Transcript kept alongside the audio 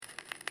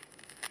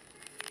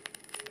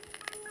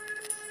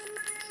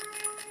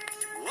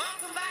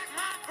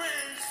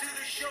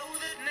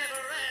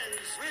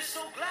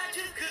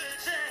too good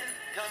to turn.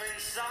 Come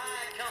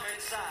inside, come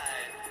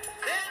inside.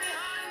 There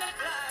behind the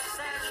glass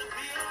stands a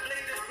real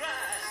blade of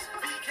grass.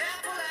 Be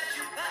careful as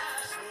you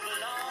pass. Move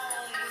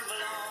along, move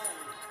along.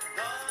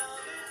 Come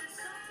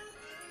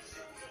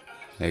inside.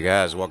 Hey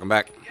guys, welcome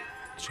back.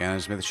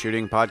 Shannon Smith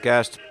Shooting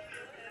Podcast.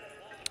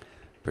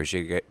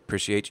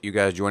 Appreciate you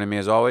guys joining me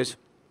as always.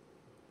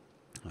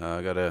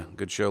 I got a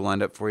good show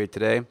lined up for you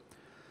today.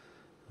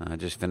 I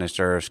just finished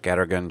our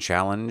scattergun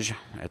challenge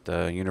at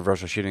the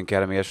Universal Shooting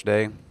Academy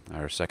yesterday,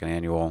 our second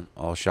annual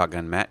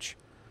all-shotgun match.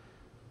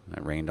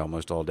 It rained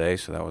almost all day,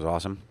 so that was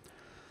awesome.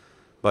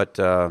 But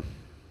the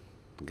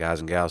guys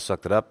and gals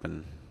sucked it up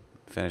and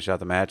finished out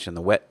the match in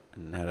the wet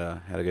and had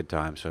a good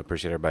time. So I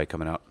appreciate everybody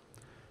coming out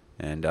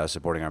and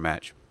supporting our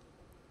match.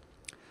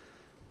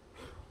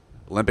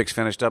 Olympics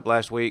finished up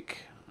last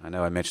week. I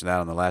know I mentioned that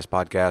on the last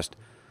podcast.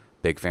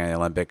 Big fan of the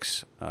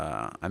Olympics.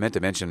 I meant to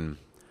mention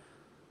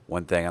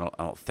one thing. I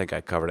don't think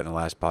I covered it in the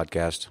last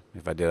podcast.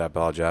 If I did, I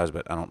apologize,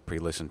 but I don't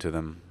pre-listen to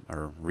them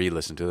or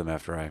re-listen to them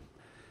after I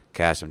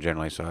cast them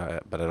generally.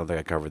 But I don't think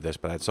I covered this.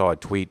 But I saw a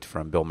tweet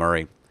from Bill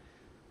Murray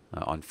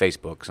on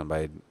Facebook.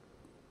 Somebody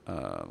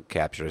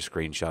captured a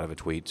screenshot of a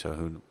tweet, so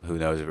who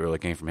knows if it really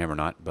came from him or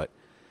not. But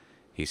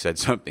he said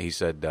something. He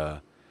said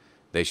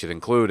they should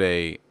include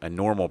a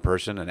normal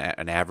person,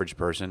 an average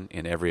person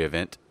in every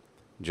event,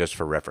 just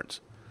for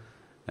reference.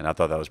 And I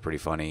thought that was pretty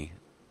funny,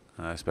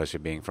 especially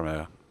being from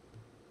a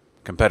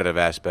competitive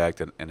aspect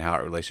and how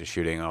it relates to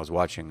shooting. I was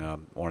watching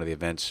one of the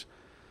events,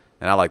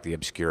 and I like the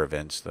obscure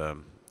events.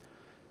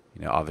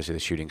 Obviously the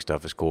shooting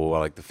stuff is cool. I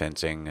like the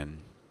fencing and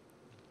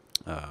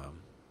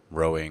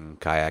rowing,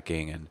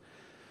 kayaking,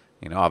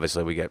 and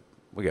obviously we get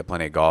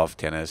plenty of golf,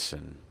 tennis,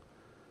 and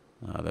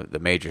the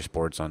major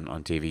sports on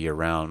TV year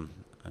round.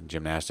 And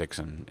gymnastics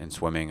and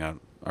swimming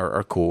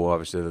are cool.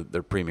 Obviously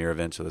they're premier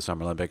events of the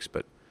Summer Olympics,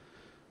 but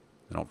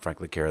I don't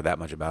frankly care that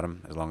much about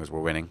them as long as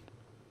we're winning.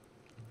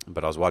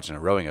 But I was watching a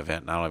rowing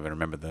event, and I don't even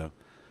remember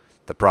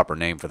the proper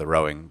name for the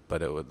rowing,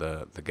 but it was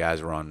the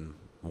guys were on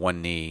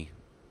one knee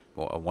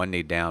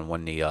down,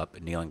 one knee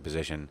up, kneeling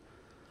position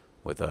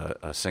with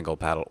a single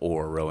paddle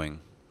oar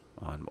rowing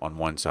on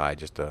one side,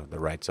 just the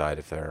right side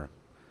if they're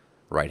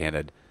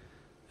right-handed.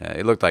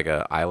 It looked like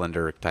a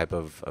Islander type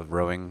of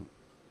rowing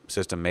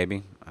system,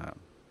 maybe.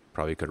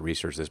 Probably could have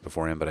researched this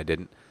beforehand, but I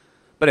didn't.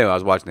 But anyway, I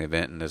was watching the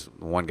event, and this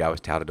one guy was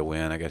touted to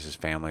win. I guess his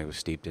family was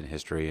steeped in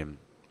history and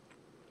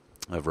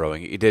of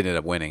rowing. He did end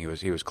up winning.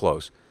 He was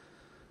close,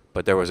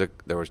 but there was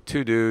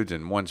two dudes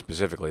and one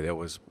specifically that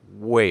was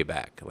way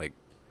back, like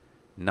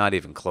not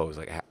even close.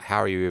 Like, how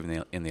are you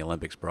even in the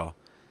Olympics, bro?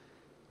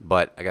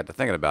 But I got to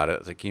thinking about it.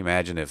 It's like, can you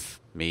imagine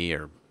if me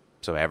or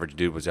some average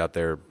dude was out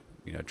there,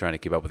 trying to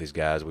keep up with these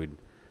guys? We'd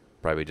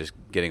probably just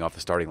getting off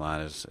the starting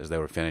line as they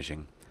were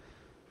finishing.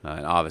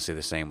 And obviously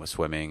the same with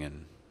swimming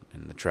and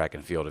the track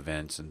and field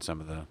events and some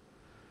of the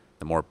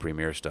more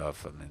premier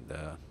stuff. I mean,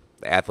 the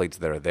athletes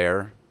that are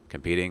there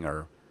competing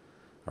are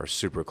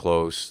super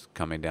close,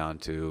 coming down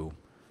to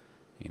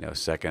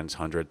seconds,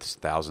 hundredths,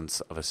 thousandths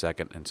of a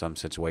second in some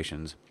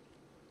situations.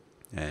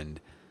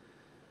 And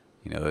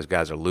those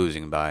guys are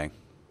losing by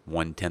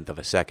 1/10 of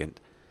a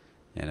second.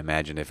 And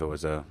imagine if it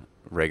was a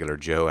regular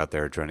Joe out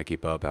there trying to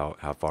keep up,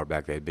 how far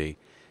back they'd be.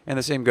 And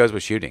the same goes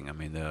with shooting. I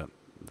mean, the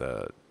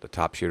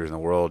top shooters in the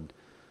world,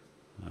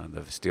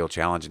 the Steel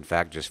Challenge, in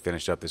fact, just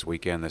finished up this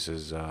weekend. This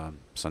is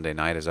Sunday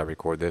night as I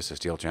record this. The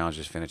Steel Challenge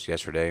just finished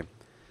yesterday.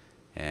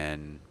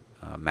 And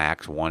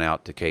Max won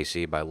out to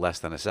KC by less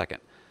than a second.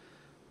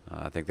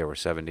 I think there were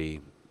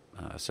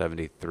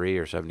 73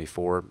 or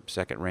 74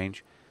 second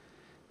range.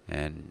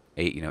 And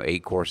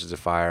eight courses of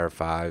fire,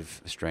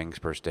 5 strings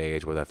per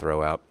stage with a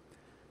throw out.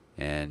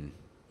 And,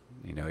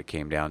 it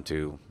came down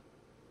to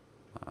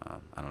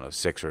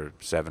 6 or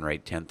 7 or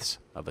 8 tenths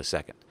of a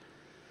second.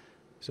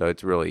 So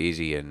it's really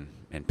easy and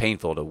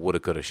painful to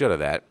woulda, coulda, shoulda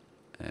that.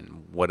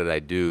 And what did I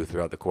do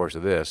throughout the course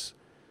of this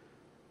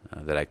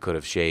that I could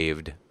have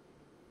shaved,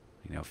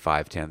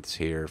 5 tenths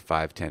here,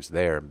 5 tenths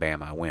there, and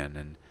bam, I win.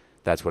 And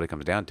that's what it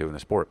comes down to in the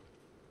sport.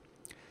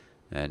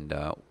 And,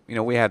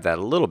 we have that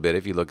a little bit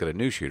if you look at a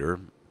new shooter,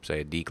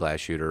 say a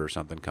D-class shooter or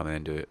something coming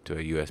into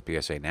a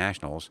USPSA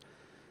Nationals,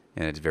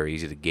 and it's very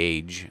easy to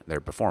gauge their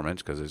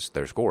performance because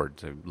they're scored.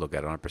 So look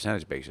at it on a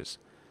percentage basis.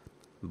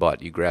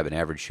 But you grab an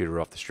average shooter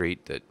off the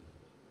street that,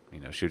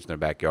 shoots in their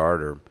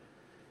backyard or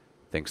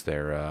thinks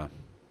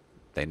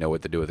they know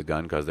what to do with a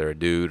gun because they're a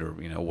dude or,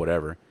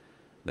 whatever.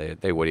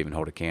 They wouldn't even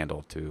hold a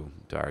candle to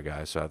our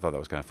guys. So I thought that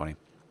was kind of funny.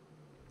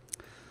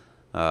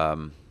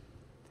 I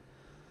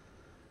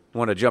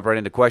want to jump right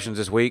into questions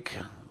this week.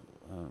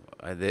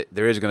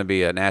 There is going to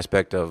be an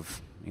aspect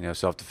of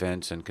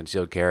self-defense and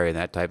concealed carry and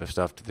that type of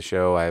stuff to the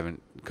show. I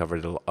haven't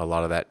covered a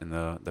lot of that in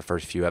the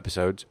first few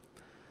episodes.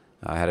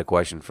 I had a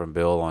question from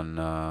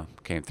Bill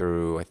came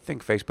through, I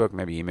think, Facebook,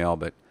 maybe email,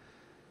 but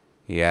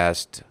he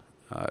asked,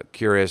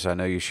 curious, I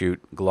know you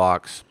shoot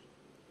Glocks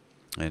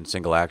and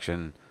single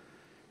action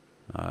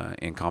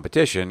in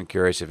competition.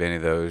 Curious if any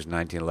of those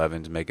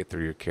 1911s make it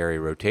through your carry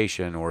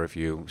rotation or if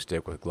you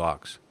stick with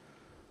Glocks.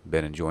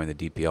 Been enjoying the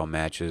DPL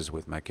matches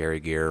with my carry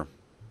gear.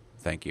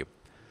 Thank you.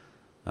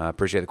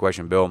 Appreciate the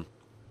question, Bill.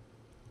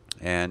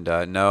 And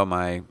no,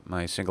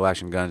 my single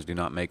action guns do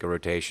not make a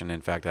rotation.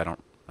 In fact, I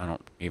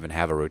don't even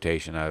have a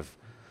rotation. I've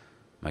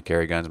my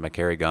carry gun's my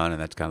carry gun,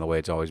 and that's kind of the way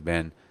it's always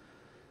been.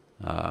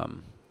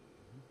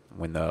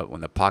 When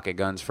the pocket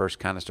guns first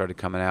kind of started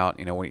coming out,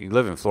 when you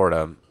live in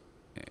Florida,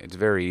 it's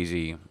very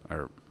easy,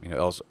 or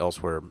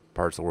elsewhere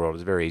parts of the world,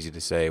 it's very easy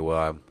to say,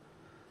 well,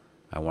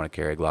 I want to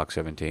carry a Glock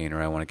 17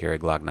 or I want to carry a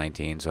Glock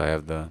 19, so I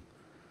have the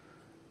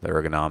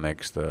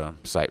ergonomics, the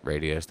sight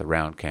radius, the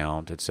round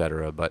count,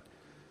 etc. But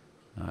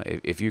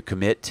if you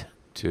commit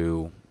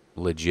to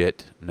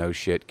legit, no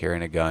shit,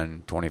 carrying a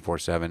gun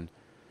 24/7,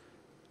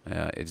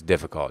 it's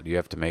difficult. You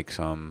have to make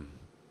some,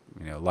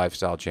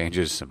 lifestyle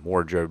changes, some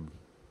wardrobe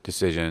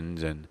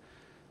decisions, and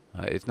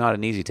it's not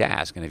an easy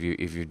task. And if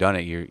you've done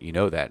it, you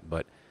know that.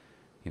 But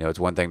it's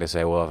one thing to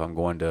say, well, if I'm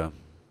going to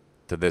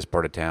this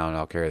part of town,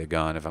 I'll carry the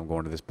gun. If I'm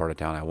going to this part of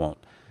town, I won't.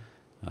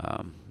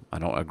 I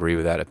don't agree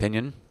with that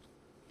opinion,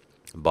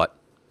 but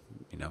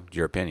it's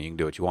your opinion. You can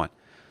do what you want.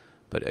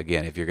 But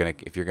again, if you're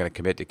gonna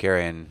commit to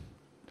carrying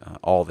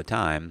all the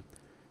time,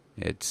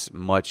 it's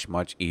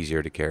much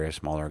easier to carry a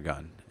smaller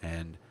gun.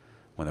 And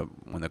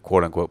when the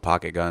quote unquote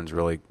pocket guns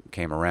really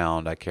came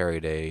around, I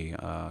carried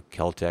a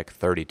Kel-Tec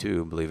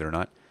 32, believe it or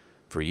not,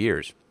 for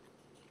years.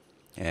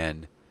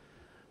 And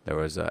there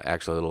was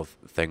actually a little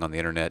thing on the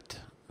internet.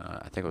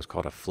 I think it was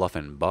called a fluff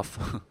and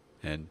buff,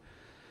 and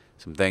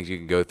some things you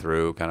can go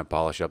through, kind of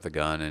polish up the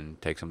gun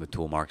and take some of the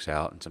tool marks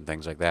out and some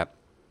things like that.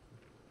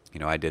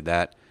 I did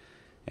that,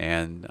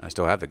 and I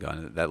still have the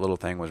gun. That little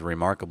thing was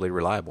remarkably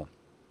reliable.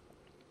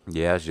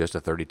 Yeah, it's just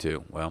a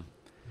 32. Well,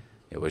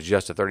 it was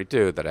just a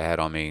 32 that I had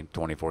on me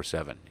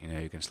 24/7.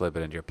 You can slip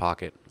it into your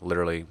pocket,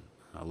 literally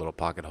a little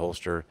pocket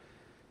holster,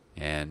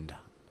 and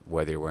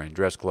whether you're wearing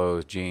dress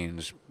clothes,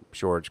 jeans,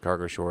 shorts,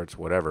 cargo shorts,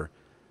 whatever,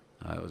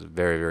 it was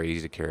very, very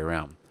easy to carry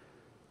around.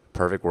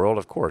 Perfect world,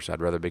 of course,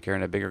 I'd rather be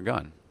carrying a bigger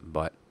gun,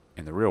 but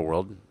in the real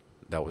world,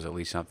 that was at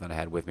least something I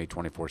had with me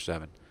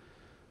 24/7.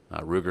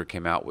 Ruger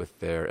came out with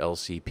their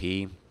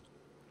LCP,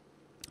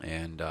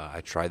 and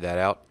I tried that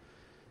out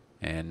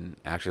and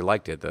actually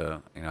liked it.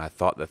 I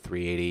thought the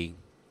 380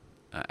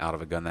 out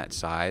of a gun that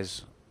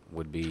size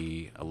would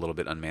be a little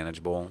bit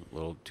unmanageable, a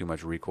little too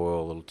much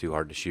recoil, a little too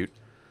hard to shoot,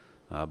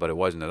 but it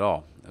wasn't at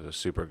all. It was a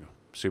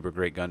super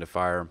great gun to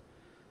fire.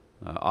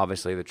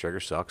 Obviously, the trigger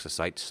sucks, the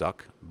sights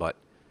suck, but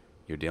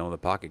you're dealing with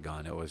a pocket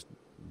gun. It was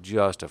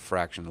just a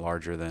fraction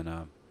larger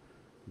than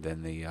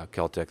the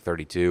Kel-Tec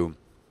 32.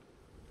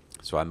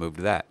 So I moved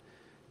to that.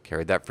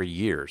 Carried that for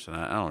years. And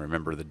I don't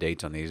remember the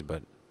dates on these,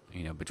 but,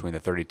 between the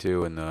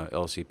 32 and the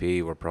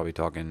LCP, we're probably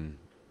talking,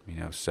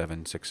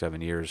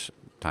 7 years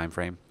time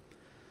frame.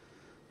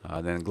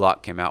 Then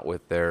Glock came out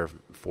with their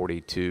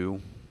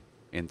 42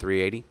 in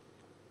 380.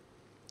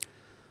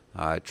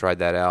 I tried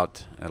that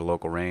out at a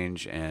local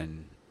range,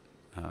 and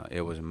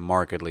it was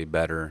markedly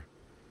better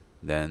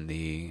than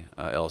the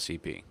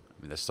LCP.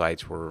 The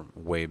sights were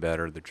way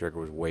better. The trigger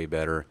was way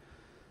better.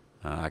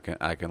 I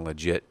can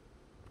legit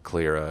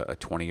clear a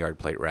 20-yard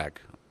plate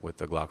rack with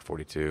the Glock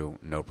 42,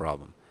 no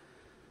problem.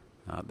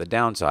 The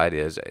downside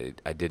is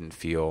I didn't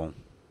feel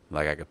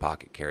like I could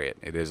pocket carry it.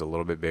 It is a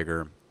little bit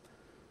bigger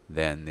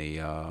than the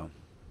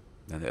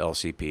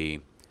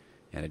LCP,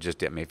 and it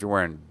just, if you're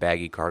wearing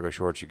baggy cargo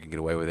shorts, you can get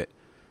away with it.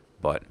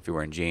 But if you're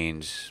wearing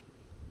jeans,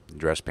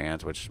 dress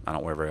pants, which I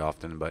don't wear very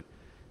often, but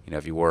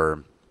if you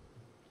were,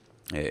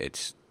 I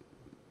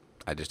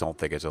just don't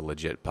think it's a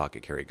legit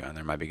pocket carry gun.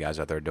 There might be guys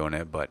out there doing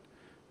it, but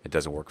it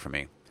doesn't work for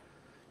me.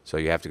 So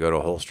you have to go to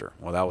a holster.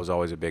 Well, that was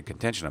always a big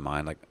contention of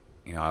mine.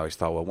 I always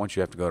thought, well, once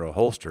you have to go to a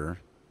holster,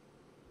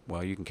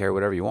 well, you can carry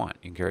whatever you want.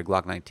 You can carry a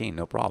Glock 19,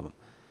 no problem.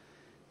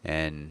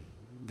 And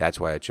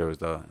that's why I chose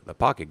the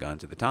pocket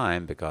guns at the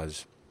time,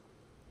 because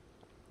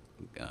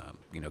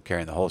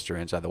carrying the holster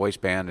inside the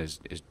waistband is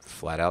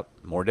flat out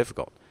more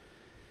difficult.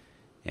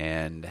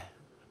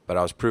 But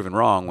I was proven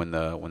wrong when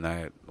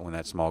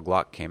that small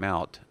Glock came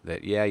out,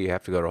 that you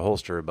have to go to a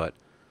holster, but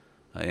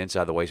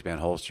inside the waistband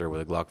holster with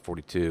a Glock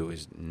 42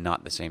 is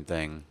not the same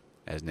thing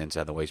as an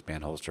inside the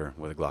waistband holster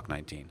with a Glock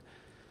 19.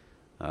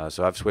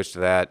 So I've switched to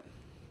that.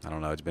 I don't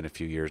know, it's been a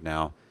few years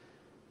now,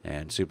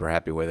 and super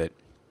happy with it.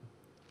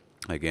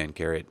 Again,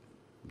 carry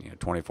it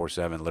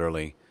 24/7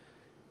 literally,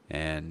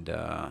 and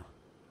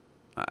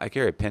I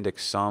carry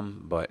appendix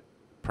some, but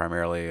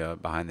primarily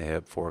behind the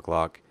hip, 4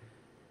 o'clock.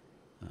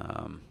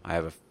 I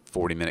have a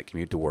 40-minute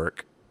commute to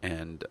work,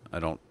 and I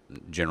don't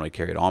generally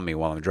carry it on me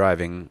while I'm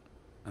driving,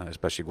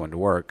 especially going to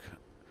work.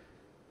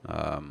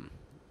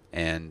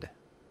 And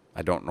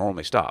I don't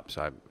normally stop,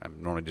 so I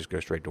normally just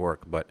go straight to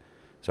work.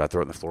 So I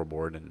throw it in the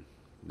floorboard, and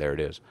there it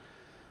is.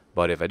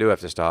 But if I do have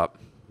to stop,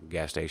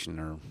 gas station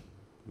or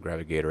grab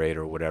a Gatorade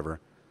or whatever,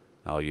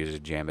 I'll use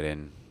it, jam it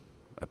in.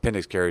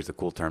 Appendix carry is the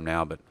cool term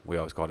now, but we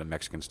always called it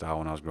Mexican style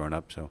when I was growing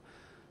up. So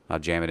I'll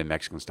jam it in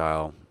Mexican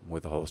style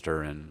with a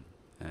holster and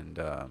in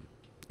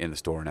the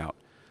store and out.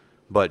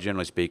 But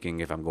generally speaking,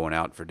 if I'm going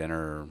out for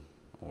dinner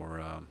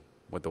or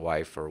with the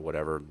wife or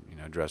whatever,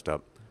 dressed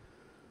up,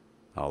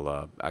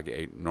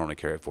 I normally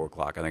carry at 4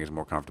 o'clock. I think it's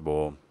more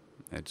comfortable.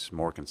 It's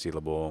more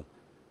concealable,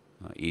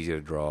 easy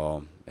to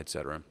draw,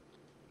 etc.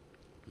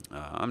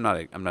 I'm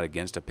not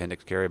against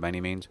appendix carry by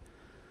any means,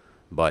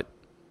 but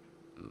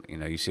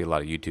you see a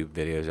lot of YouTube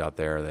videos out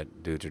there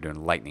that dudes are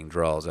doing lightning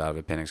draws out of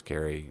appendix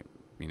carry.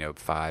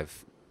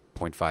 5.5,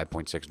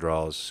 0.6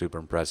 draws, super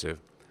impressive.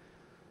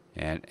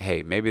 And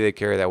hey, maybe they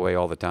carry that way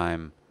all the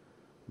time,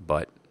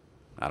 but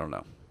I don't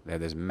know. They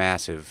have this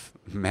massive,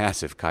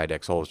 massive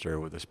Kydex holster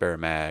with a spare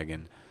mag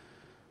and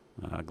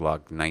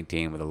Glock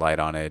 19 with a light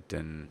on it,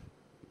 and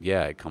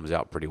yeah, it comes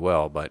out pretty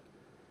well. But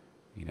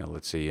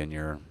let's see in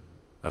your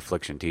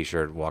Affliction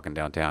T-shirt walking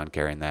downtown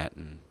carrying that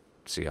and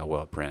see how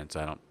well it prints.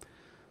 I don't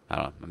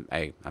know.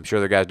 Hey, I'm sure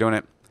there are guys doing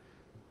it.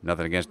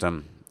 Nothing against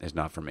them. It's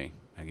not for me.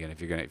 Again,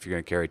 if you're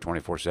gonna carry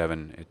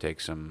 24/7, it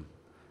takes some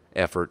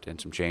effort and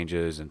some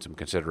changes and some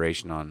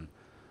consideration on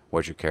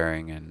what you're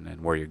carrying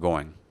and where you're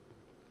going.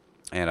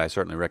 And I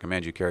certainly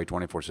recommend you carry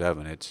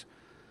 24/7. It's,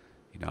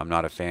 I'm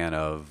not a fan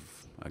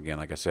of, again,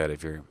 like I said,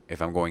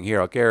 if I'm going here,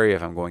 I'll carry.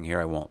 If I'm going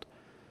here, I won't.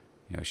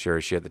 Sure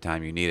as shit, the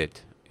time you need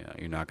it,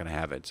 you're not going to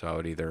have it. So I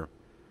would either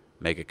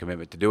make a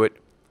commitment to do it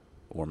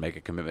or make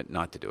a commitment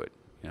not to do it.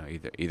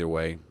 Either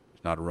way,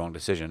 it's not a wrong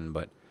decision.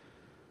 But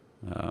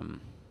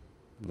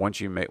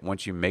once you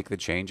make the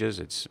changes,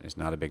 it's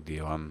not a big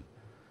deal. I'm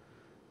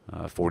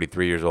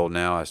 43 years old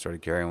now. I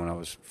started carrying when I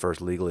was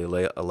first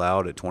legally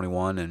allowed at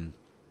 21, and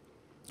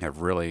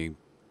have really,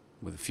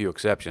 with a few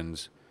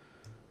exceptions,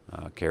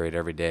 carried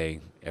every day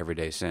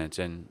since.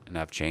 And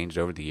I've changed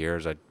over the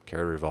years. I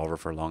carried a revolver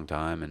for a long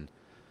time, and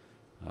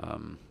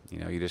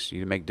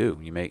you make do.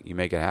 You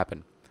make it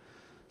happen.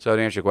 So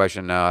to answer your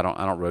question, no, I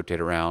don't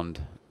rotate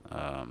around.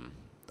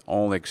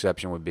 Only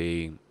exception would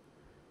be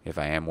if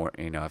I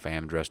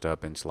am dressed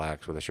up in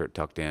slacks with a shirt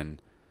tucked in.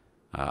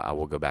 I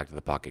will go back to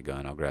the pocket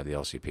gun. I'll grab the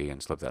LCP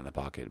and slip that in the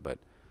pocket. But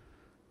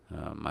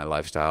my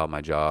lifestyle,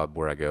 my job,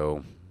 where I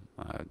go,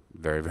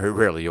 very, very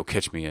rarely you'll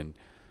catch me in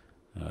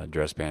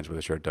dress pants with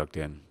a shirt tucked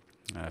in.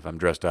 If I'm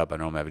dressed up, I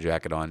normally have a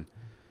jacket on,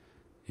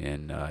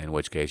 in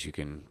which case you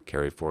can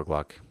carry 4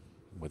 o'clock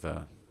with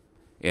a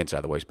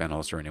inside the waistband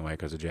holster anyway,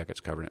 because the jacket's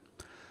covering it.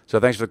 So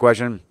thanks for the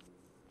question.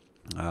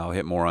 I'll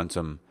hit more on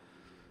some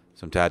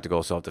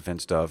tactical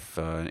self-defense stuff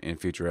in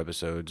future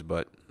episodes,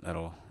 but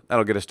that'll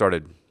get us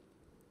started.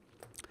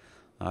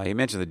 You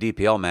mentioned the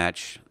DPL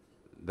match.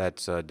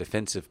 That's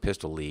Defensive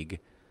Pistol League.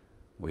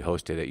 We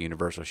hosted at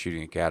Universal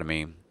Shooting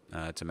Academy.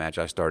 It's a match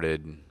I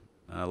started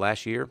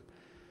last year.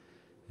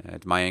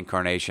 It's my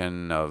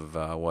incarnation of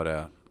what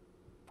a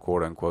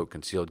quote-unquote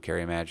concealed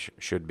carry match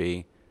should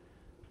be.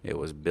 It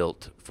was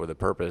built for the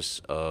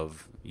purpose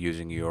of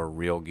using your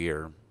real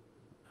gear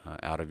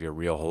out of your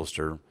real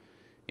holster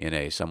in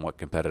a somewhat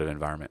competitive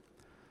environment.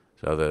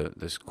 So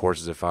the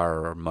courses of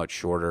fire are much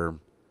shorter.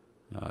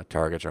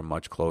 Targets are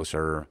much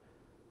closer.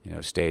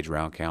 Stage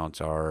round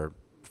counts are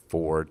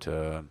 4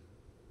 to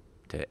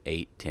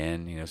 8,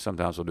 10.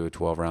 Sometimes we'll do a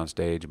 12-round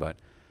stage, but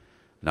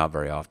not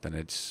very often.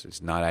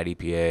 It's not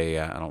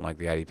IDPA. I don't like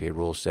the IDPA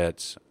rule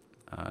sets,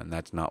 and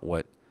that's not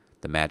what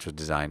the match was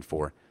designed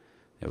for.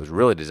 It was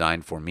really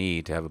designed for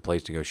me to have a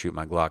place to go shoot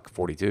my Glock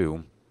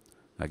 42,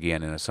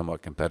 again, in a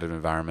somewhat competitive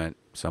environment,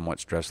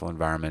 somewhat stressful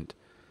environment.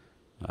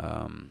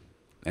 And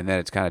then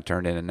it's kind of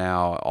turned into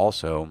now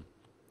also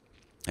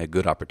a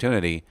good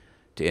opportunity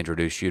to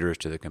introduce shooters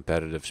to the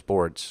competitive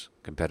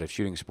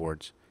shooting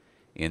sports,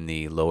 in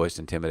the lowest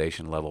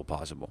intimidation level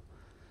possible.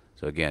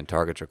 So again,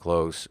 targets are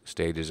close,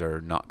 stages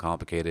are not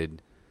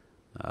complicated,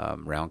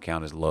 round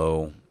count is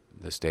low.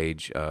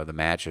 The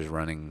match is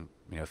running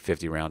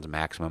 50 rounds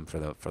maximum for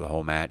the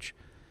whole match.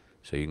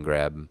 So you can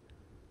grab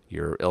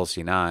your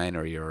LC9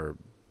 or your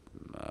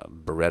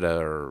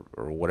Beretta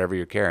or whatever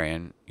you're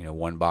carrying,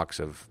 one box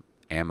of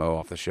ammo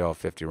off the shelf,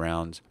 50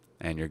 rounds,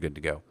 and you're good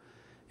to go.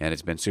 And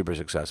it's been super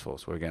successful.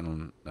 So we're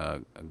getting a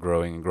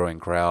growing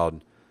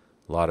crowd,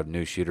 a lot of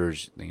new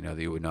shooters, that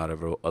you would not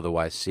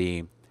otherwise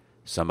see.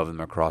 Some of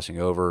them are crossing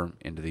over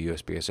into the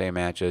USPSA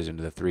matches,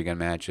 into the 3-gun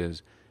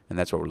matches, and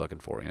that's what we're looking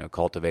for.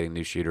 Cultivating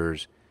new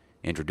shooters,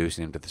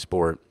 introducing them to the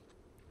sport.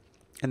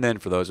 And then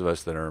for those of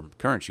us that are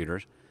current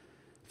shooters,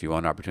 if you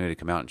want an opportunity to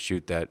come out and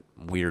shoot that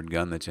weird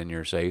gun that's in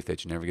your safe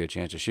that you never get a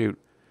chance to shoot,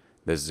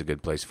 this is a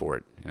good place for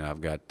it.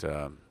 I've got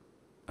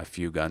a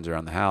few guns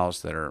around the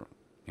house that are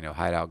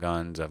hideout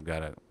guns. I've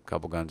got a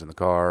couple guns in the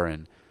car,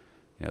 and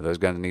those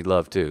guns need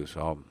love too.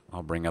 So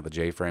I'll bring out the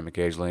J-frame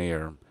occasionally,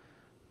 or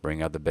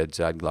bring out the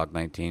bedside Glock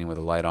 19 with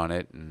a light on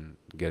it and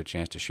get a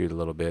chance to shoot a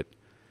little bit.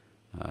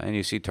 And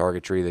you see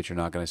targetry that you're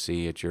not going to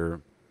see at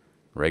your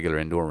regular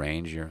indoor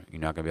range. You're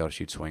not going to be able to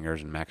shoot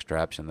swingers and max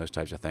traps and those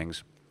types of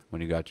things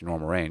when you got your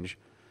normal range.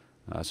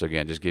 So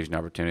again, just gives you an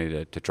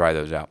opportunity to try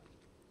those out.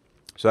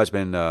 So that's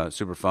been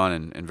super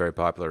fun and very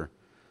popular,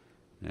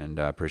 and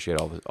I appreciate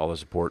all the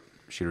support,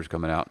 shooters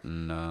coming out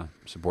and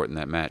supporting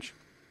that match.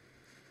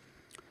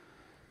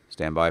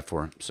 Stand by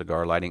for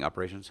cigar lighting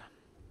operations.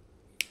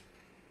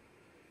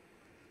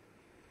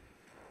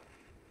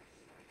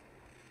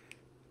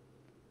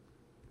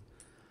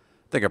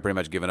 I think I've pretty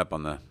much given up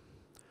on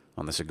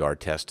the cigar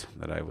test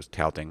that I was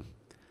touting.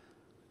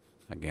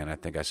 Again, I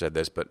think I said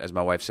this, but as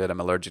my wife said,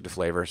 I'm allergic to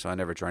flavor, so I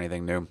never try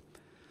anything new.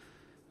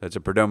 It's a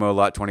Perdomo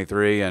Lot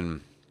 23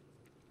 and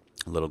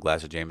a little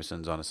glass of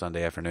Jameson's on a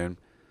Sunday afternoon.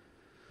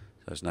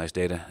 So it's a nice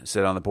day to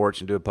sit on the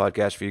porch and do a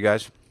podcast for you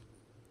guys.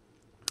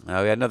 We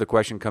had another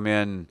question come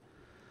in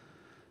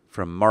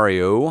from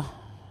Mario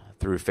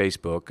through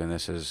Facebook, and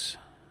this is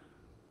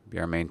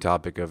our main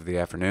topic of the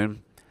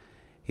afternoon.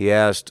 He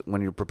asked,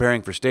 when you're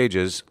preparing for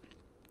stages,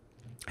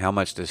 how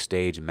much does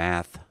stage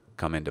math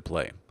come into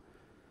play?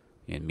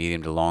 In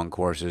medium to long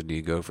courses, do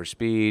you go for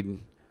speed,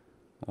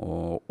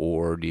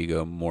 or do you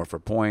go more for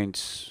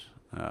points?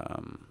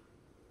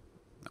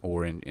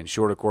 Or in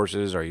shorter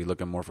courses, are you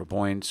looking more for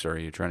points, or are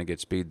you trying to get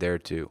speed there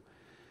too?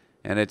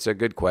 And it's a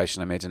good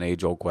question. I mean, it's an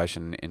age-old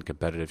question in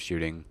competitive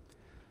shooting.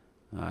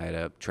 I had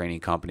a training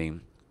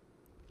company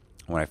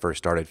when I first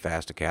started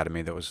Fast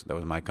Academy. That was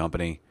my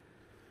company.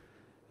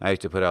 I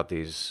used to put out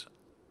these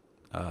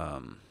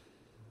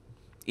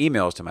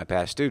emails to my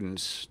past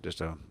students,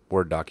 just a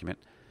Word document,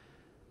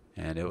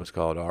 and it was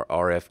called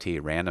RFT,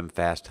 Random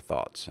Fast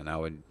Thoughts. And I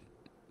would,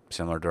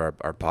 similar to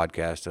our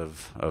podcast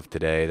of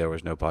today, there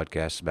was no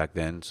podcasts back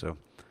then, so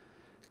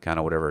kind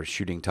of whatever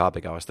shooting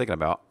topic I was thinking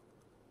about,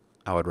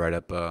 I would write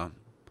up a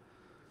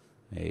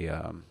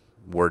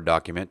Word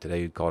document,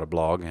 today you'd call it a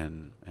blog,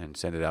 and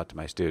send it out to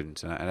my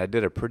students. And I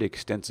did a pretty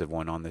extensive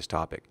one on this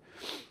topic.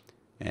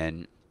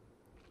 And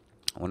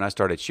when I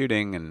started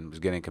shooting and was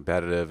getting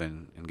competitive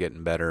and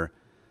getting better,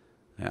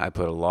 I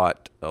put a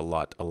lot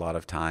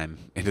of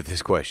time into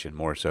this question,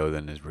 more so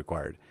than is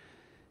required.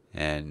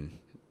 And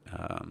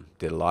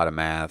did a lot of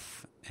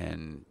math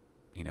and,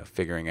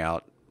 figuring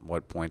out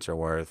what points are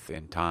worth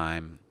in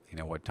time,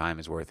 what time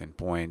is worth in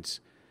points.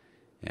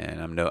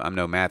 And I'm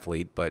no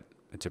mathlete, but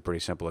it's a pretty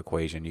simple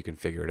equation. You can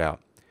figure it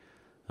out.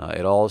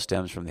 It all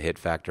stems from the hit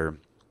factor.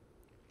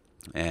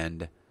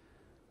 And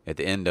at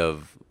the end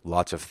of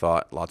lots of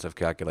thought, lots of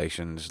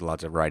calculations,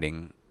 lots of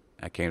writing,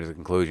 I came to the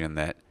conclusion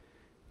that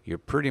you're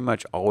pretty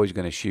much always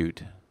going to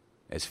shoot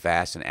as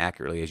fast and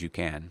accurately as you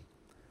can,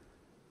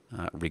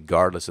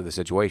 regardless of the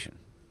situation.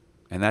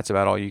 And that's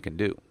about all you can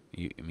do.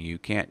 You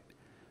can't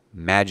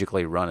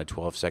magically run a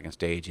 12-second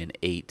stage in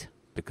 8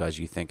 because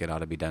you think it ought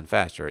to be done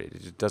faster. It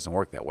just doesn't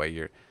work that way.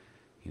 You're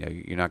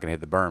not going to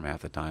hit the berm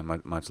half the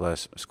time, much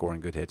less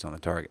scoring good hits on the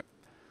target.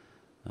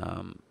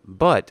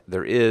 But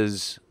there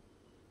is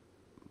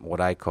what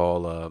I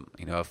call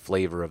a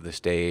flavor of the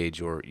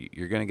stage, or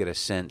you're going to get a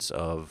sense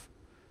of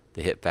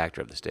the hit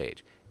factor of the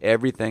stage.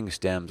 Everything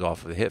stems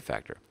off of the hit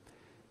factor.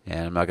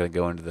 And I'm not going to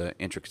go into the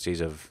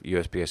intricacies of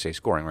USPSA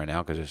scoring right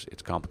now because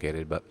it's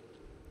complicated, but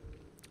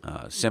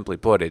simply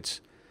put, it's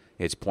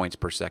points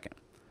per second.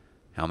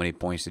 How many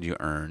points did you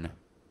earn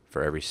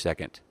for every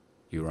second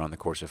you were on the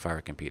course of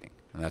fire competing?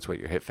 And that's what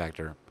your hit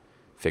factor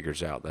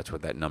figures out. That's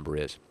what that number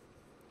is.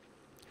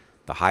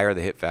 The higher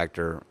the hit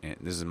factor, and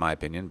this is my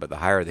opinion, but the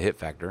higher the hit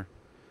factor,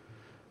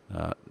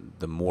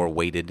 the more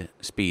weighted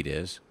speed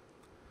is.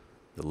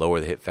 The lower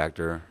the hit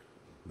factor,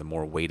 the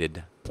more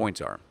weighted points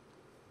are.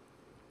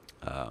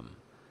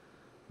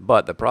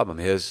 But the problem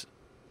is,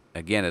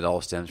 again, it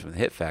all stems from the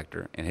hit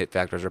factor, and hit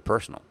factors are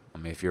personal. I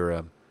mean, if you're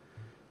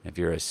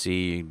a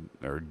C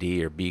or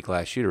D or B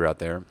class shooter out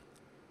there,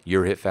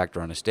 your hit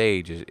factor on a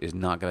stage is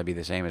not going to be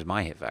the same as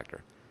my hit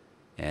factor.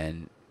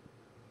 And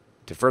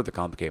to further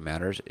complicate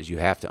matters is you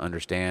have to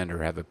understand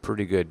or have a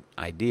pretty good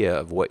idea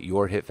of what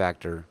your hit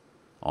factor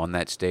on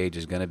that stage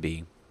is going to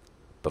be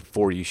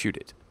before you shoot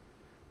it,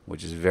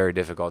 which is very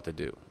difficult to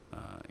do.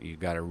 You've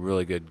got a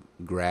really good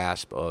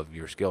grasp of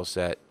your skill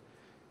set,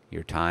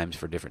 your times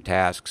for different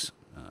tasks,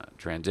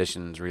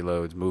 transitions,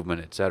 reloads,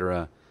 movement,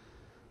 etc.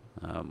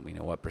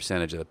 What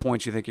percentage of the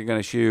points you think you're going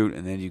to shoot,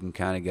 and then you can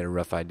kind of get a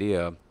rough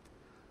idea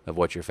of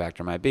what your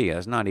factor might be.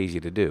 That's not easy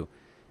to do.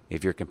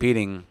 If you're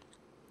competing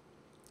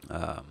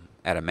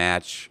at a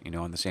match,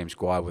 on the same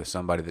squad with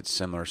somebody that's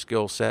similar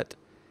skill set,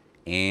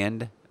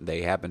 and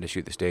they happen to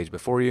shoot the stage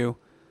before you,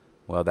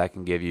 well, that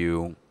can give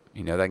you,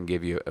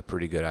 a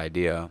pretty good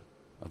idea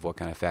of what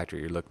kind of factor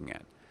you're looking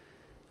at.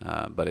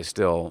 But it's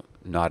still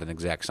not an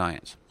exact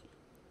science.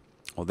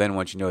 Well, then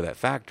once you know that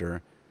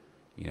factor,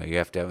 you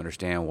have to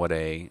understand what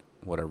a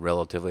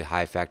relatively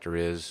high factor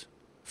is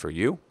for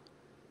you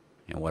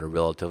and what a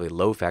relatively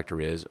low factor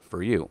is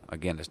for you.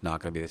 Again, it's not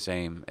going to be the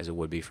same as it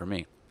would be for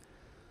me.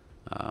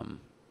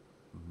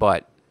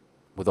 But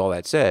with all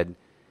that said,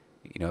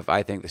 if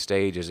I think the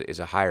stage is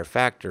a higher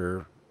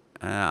factor,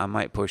 I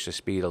might push the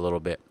speed a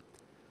little bit.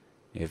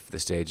 If the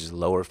stage is a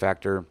lower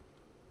factor,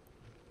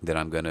 then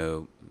I'm going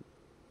to,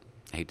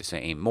 I hate to say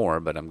aim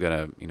more, but I'm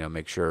going to,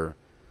 make sure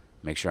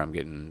I'm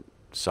getting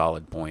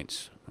solid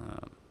points,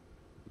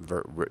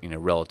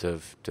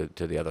 relative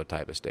to the other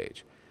type of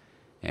stage.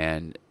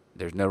 And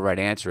there's no right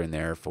answer in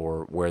there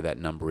for where that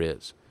number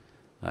is.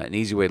 An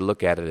easy way to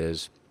look at it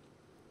is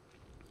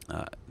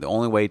the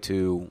only way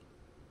to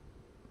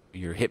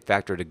your hit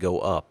factor to go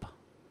up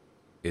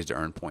is to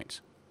earn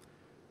points.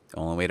 The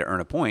only way to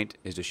earn a point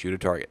is to shoot a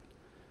target.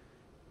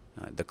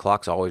 The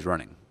clock's always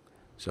running.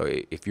 So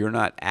if you're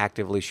not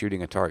actively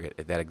shooting a target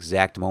at that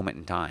exact moment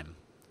in time,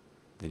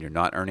 then you're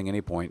not earning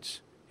any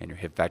points, and your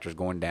hit factor's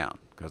going down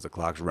because the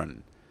clock's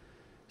running.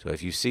 So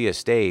if you see a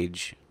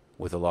stage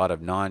with a lot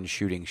of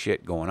non-shooting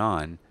shit going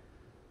on,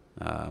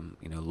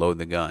 load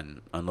the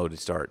gun, unloaded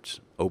starts,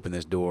 open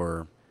this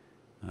door,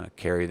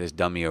 carry this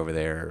dummy over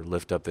there,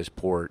 lift up this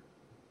port,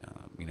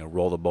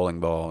 roll the bowling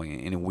ball,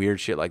 any weird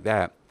shit like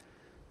that,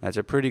 that's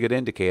a pretty good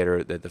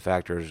indicator that the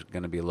factor is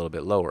going to be a little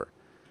bit lower.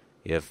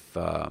 If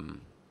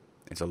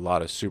it's a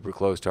lot of super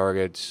close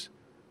targets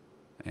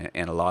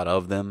and a lot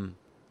of them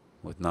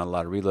with not a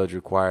lot of reloads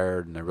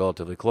required and they're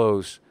relatively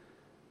close,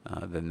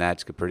 then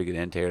that's a pretty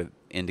good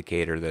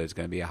indicator that it's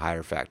going to be a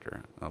higher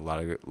factor. A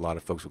lot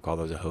of folks will call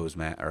those a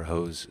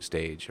hose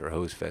stage or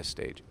hose fest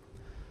stage.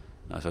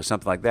 So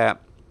something like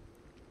that,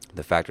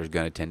 the factor is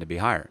going to tend to be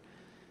higher.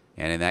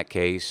 And in that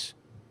case,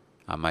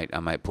 I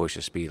might push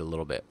the speed a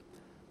little bit.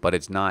 But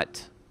it's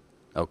not,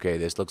 okay,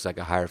 this looks like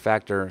a higher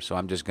factor, so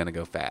I'm just going to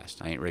go fast.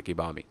 I ain't Ricky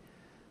Bobby.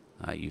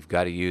 You've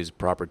got to use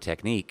proper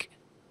technique.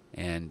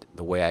 And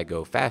the way I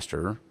go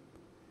faster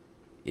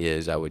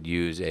is I would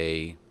use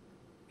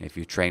if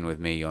you train with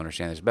me, you'll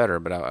understand this better,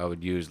 but I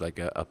would use like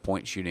a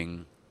point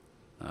shooting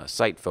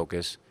sight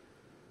focus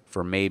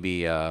for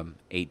maybe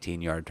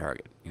 18-yard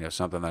target.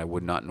 Something that I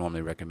would not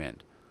normally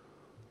recommend.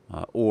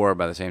 Or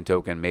by the same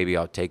token, maybe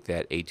I'll take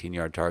that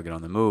 18-yard target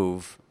on the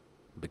move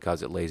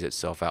because it lays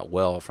itself out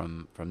well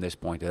from this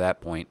point to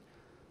that point,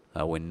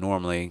 when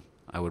normally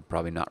I would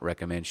probably not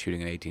recommend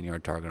shooting an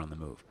 18-yard target on the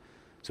move.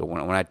 So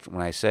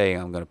when I say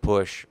I'm going to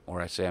push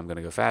or I say I'm going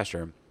to go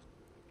faster,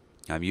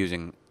 I'm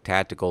using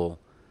tactical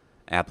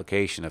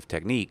application of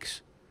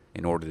techniques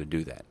in order to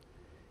do that.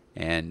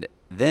 And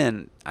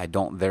then I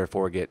don't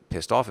therefore get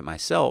pissed off at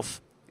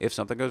myself if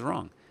something goes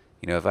wrong.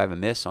 If I have a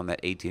miss on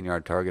that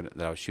 18-yard target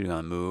that I was shooting on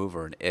the move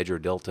or an edge or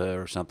delta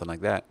or something like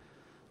that,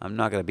 I'm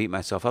not going to beat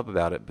myself up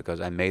about it because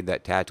I made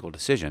that tactical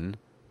decision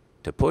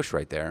to push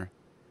right there,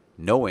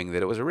 knowing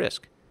that it was a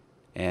risk.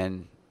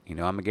 And,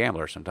 I'm a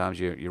gambler.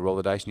 Sometimes you roll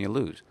the dice and you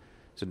lose.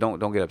 So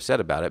don't get upset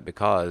about it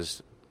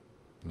because,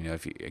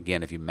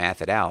 if you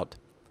math it out,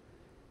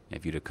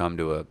 if you to come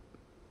to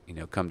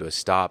a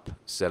stop,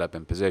 set up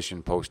in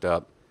position, post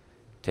up,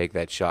 take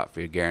that shot for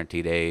your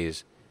guaranteed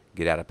A's,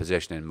 get out of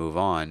position and move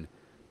on,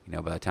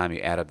 by the time you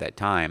add up that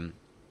time,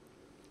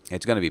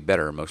 it's going to be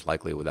better most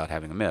likely without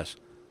having a miss,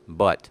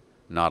 but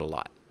not a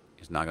lot.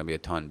 It's not going to be a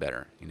ton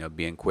better.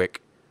 Being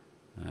quick,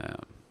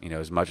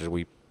 as much as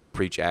we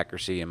preach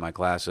accuracy in my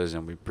classes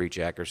and we preach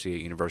accuracy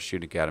at University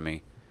Shooting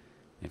Academy,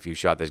 if you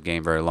shot this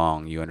game very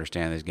long, you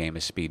understand this game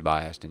is speed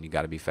biased and you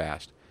got to be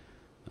fast.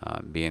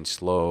 Being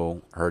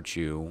slow hurts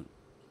you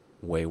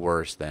way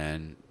worse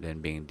than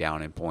being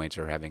down in points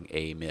or having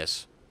a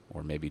miss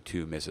or maybe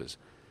two misses.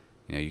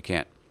 You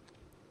can't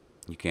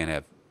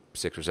have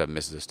 6 or 7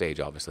 misses a stage.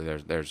 Obviously,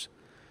 there's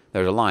a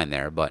line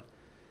there, but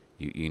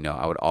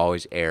I would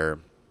always err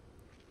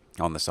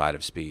on the side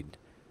of speed.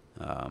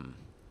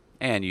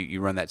 And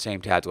you run that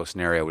same tactical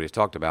scenario we just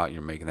talked about.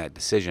 You're making that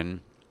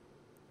decision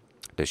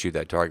to shoot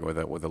that target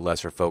with a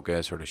lesser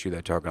focus or to shoot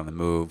that target on the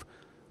move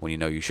when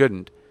you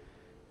shouldn't.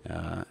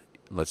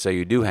 Let's say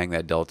you do hang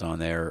that delta on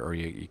there or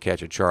you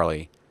catch a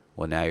Charlie.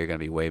 Well, now you're going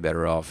to be way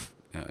better off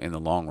in the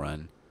long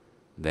run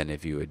than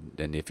if you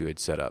had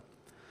set up.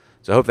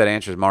 So I hope that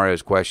answers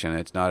Mario's question.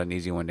 It's not an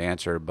easy one to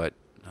answer, but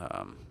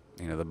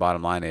the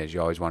bottom line is you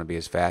always want to be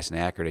as fast and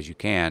accurate as you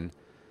can.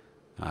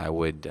 I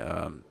would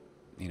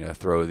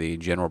throw the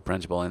general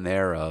principle in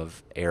there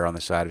of err on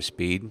the side of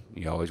speed.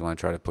 You always want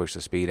to try to push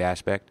the speed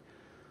aspect,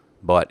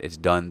 but it's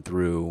done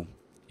through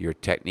your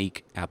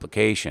technique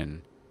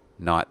application,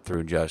 not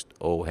through just,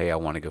 oh, hey, I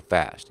want to go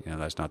fast.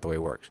 That's not the way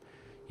it works.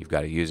 You've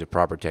got to use the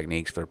proper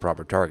techniques for the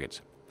proper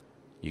targets.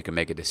 You can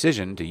make a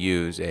decision to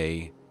use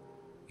a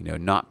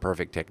not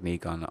perfect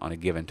technique on a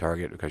given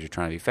target because you're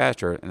trying to be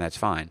faster, and that's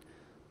fine.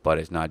 But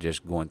it's not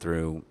just going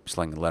through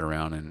slinging the lead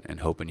around and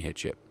hoping you hit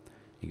chip.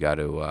 You got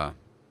to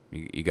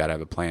you got to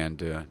have a plan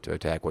to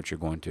attack what you're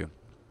going to.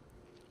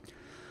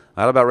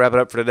 That'll about wrap it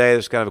up for today.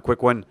 This is kind of a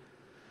quick one.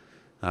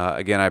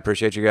 Again, I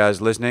appreciate you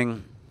guys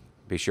listening.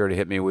 Be sure to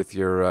hit me with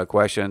your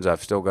questions.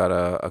 I've still got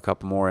a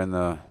couple more in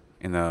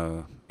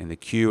the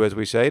queue, as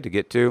we say, to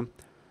get to.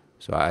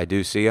 So I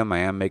do see them. I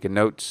am making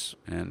notes,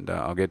 and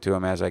I'll get to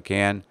them as I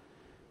can.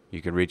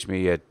 You can reach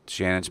me at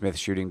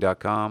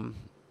shannonsmithshooting.com.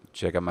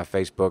 Check out my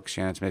Facebook,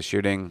 Shannon Smith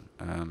Shooting.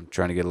 I'm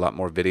trying to get a lot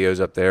more videos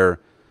up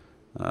there.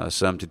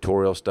 Some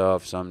tutorial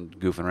stuff, some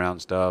goofing around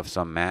stuff,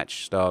 some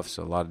match stuff.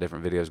 So a lot of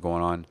different videos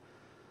going on.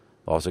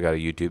 Also got a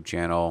YouTube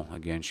channel,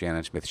 again,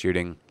 Shannon Smith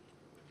Shooting.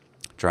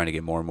 Trying to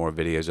get more and more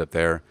videos up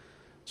there.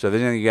 So if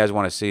there's anything you guys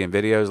want to see in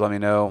videos, let me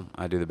know.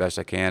 I do the best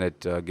I can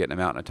at getting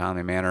them out in a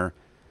timely manner.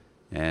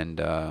 And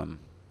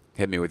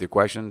hit me with your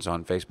questions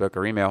on Facebook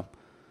or email.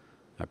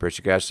 I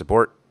appreciate you guys'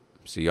 support.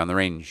 See you on the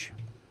range.